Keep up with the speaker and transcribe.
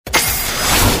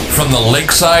from the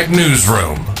Lakeside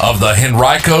Newsroom of the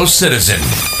Henrico Citizen,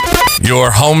 your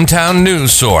hometown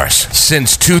news source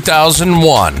since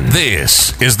 2001.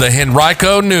 This is the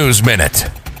Henrico News Minute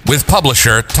with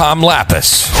publisher Tom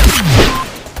Lappas.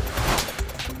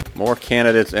 More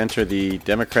candidates enter the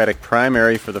Democratic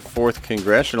primary for the 4th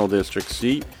Congressional District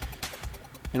seat.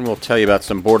 And we'll tell you about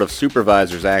some Board of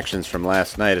Supervisors actions from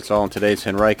last night. It's all in today's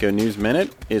Henrico News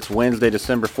Minute. It's Wednesday,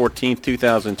 December 14th,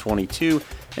 2022,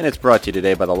 and it's brought to you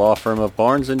today by the law firm of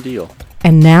Barnes & Deal.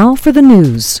 And now for the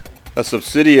news. A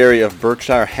subsidiary of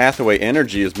Berkshire Hathaway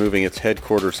Energy is moving its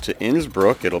headquarters to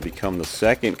Innsbruck. It'll become the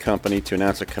second company to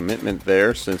announce a commitment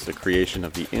there since the creation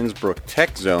of the Innsbruck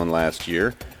Tech Zone last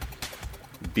year.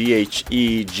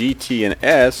 BHE, GT, and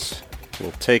S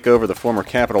will take over the former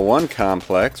Capital One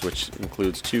complex, which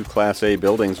includes 2 Class A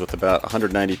buildings with about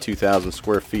 192,000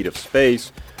 square feet of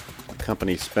space. The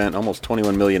company spent almost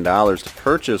 $21 million to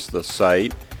purchase the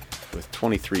site with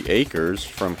 23 acres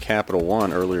from Capital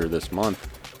One earlier this month.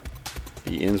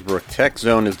 The Innsbruck Tech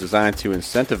Zone is designed to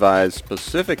incentivize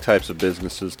specific types of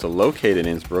businesses to locate in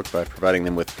Innsbruck by providing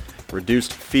them with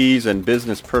reduced fees and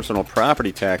business personal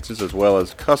property taxes, as well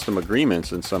as custom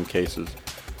agreements in some cases.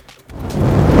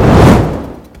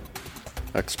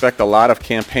 Expect a lot of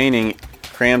campaigning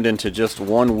crammed into just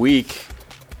 1 week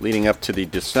leading up to the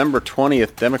December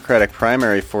 20th Democratic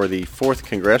primary for the 4th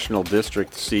Congressional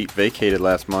District seat vacated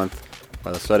last month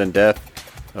by the sudden death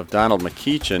of Donald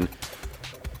McEachin.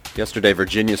 Yesterday,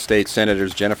 Virginia State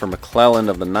Senators Jennifer McClellan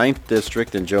of the 9th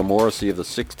District and Joe Morrissey of the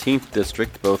 16th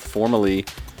District both formally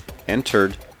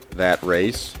entered that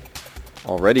race.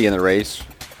 Already in the race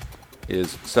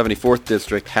is 74th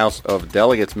District House of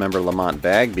Delegates member Lamont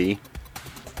Bagby,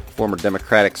 former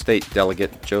Democratic State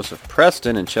Delegate Joseph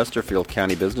Preston, and Chesterfield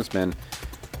County businessman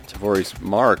Tavoris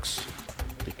Marks.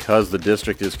 Because the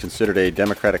district is considered a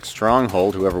Democratic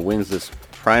stronghold, whoever wins this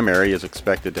primary is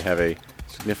expected to have a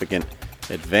significant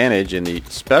advantage in the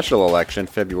special election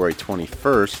February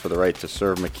 21st for the right to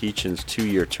serve McEachin's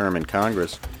 2-year term in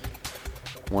Congress.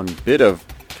 One bit of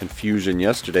confusion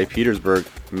yesterday. Petersburg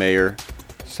Mayor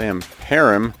Sam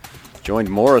Parham joined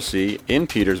Morrissey in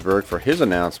Petersburg for his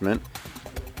announcement.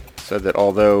 Said that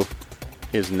although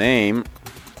his name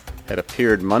had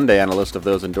appeared Monday on a list of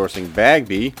those endorsing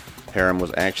Bagby, Parham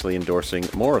was actually endorsing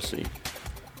Morrissey.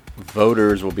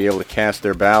 Voters will be able to cast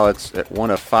their ballots at one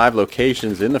of 5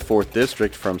 locations in the 4th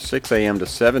District from 6 a.m. to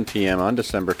 7 p.m. on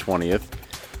December 20th,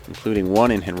 including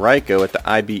one in Henrico at the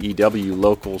IBEW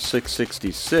Local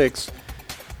 666,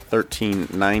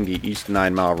 1390 East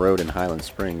 9 Mile Road in Highland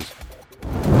Springs.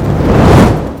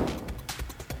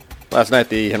 Last night,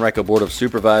 the Henrico Board of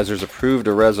Supervisors approved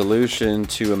a resolution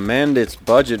to amend its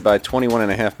budget by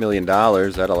 $21.5 million.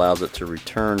 That allows it to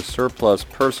return surplus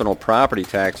personal property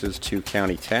taxes to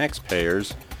county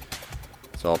taxpayers.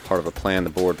 It's all part of a plan the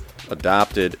board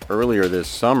adopted earlier this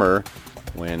summer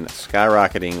when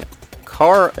skyrocketing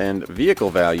car and vehicle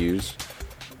values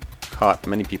caught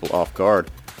many people off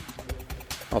guard.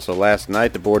 Also, last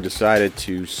night, the board decided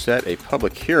to set a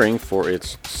public hearing for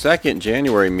its second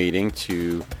January meeting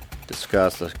to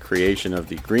discuss the creation of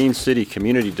the Green City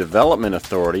Community Development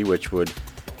Authority, which would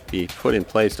be put in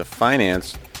place to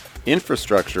finance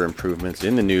infrastructure improvements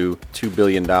in the new $2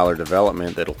 billion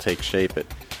development that will take shape at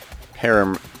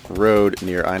Parham Road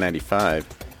near I-95.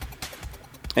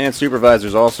 And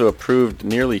supervisors also approved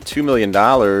nearly $2 million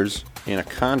in a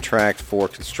contract for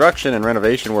construction and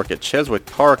renovation work at Cheswick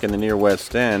Park in the near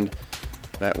West End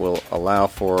that will allow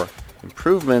for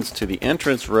improvements to the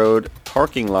entrance road,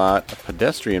 parking lot, a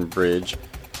pedestrian bridge,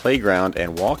 playground,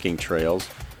 and walking trails.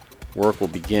 Work will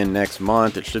begin next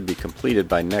month. It should be completed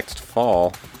by next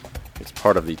fall. It's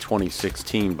part of the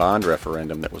 2016 bond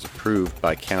referendum that was approved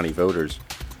by county voters.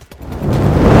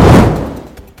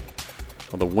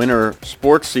 Well, the winter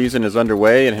sports season is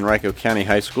underway in Henrico County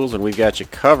High Schools, and we've got you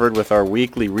covered with our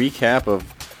weekly recap of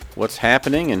what's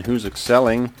happening and who's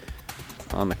excelling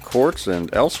on the courts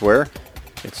and elsewhere.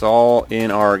 It's all in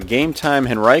our Game Time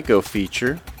Henrico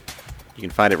feature. You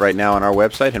can find it right now on our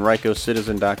website,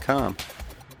 henricocitizen.com.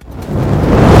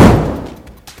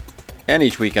 And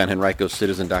each week on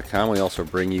henricocitizen.com, we also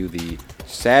bring you the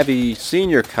Savvy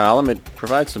Senior column. It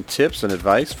provides some tips and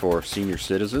advice for senior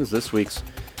citizens. This week's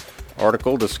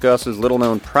article discusses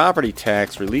little-known property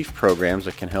tax relief programs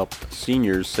that can help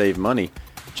seniors save money.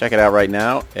 Check it out right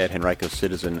now at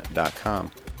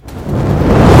henricocitizen.com.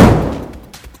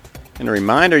 And a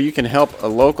reminder, you can help a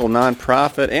local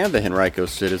nonprofit and the Henrico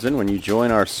Citizen when you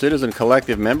join our Citizen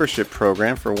Collective membership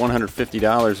program for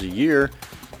 $150 a year.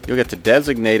 You'll get to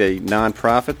designate a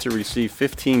nonprofit to receive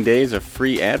 15 days of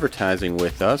free advertising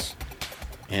with us.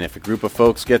 And if a group of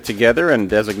folks get together and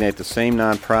designate the same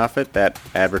nonprofit, that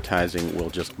advertising will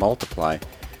just multiply.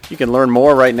 You can learn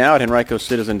more right now at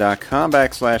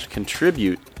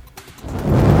henricocitizen.com/contribute.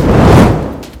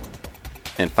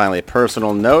 And finally, a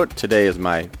personal note. Today is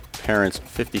my parents'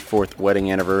 54th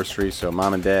wedding anniversary, so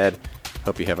Mom and Dad,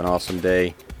 hope you have an awesome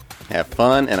day. Have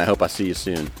fun, and I hope I see you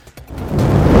soon.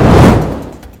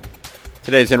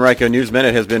 Today's Henrico News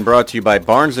Minute has been brought to you by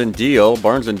Barnes & Deal.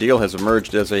 Barnes & Deal has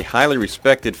emerged as a highly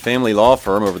respected family law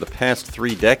firm over the past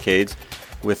 3 decades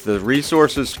with the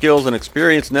resources, skills, and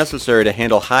experience necessary to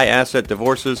handle high-asset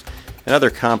divorces and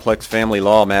other complex family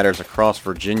law matters across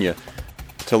Virginia.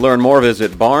 To learn more,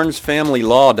 visit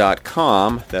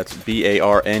barnesfamilylaw.com, that's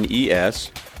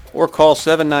BARNES, or call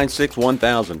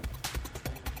 796-1000.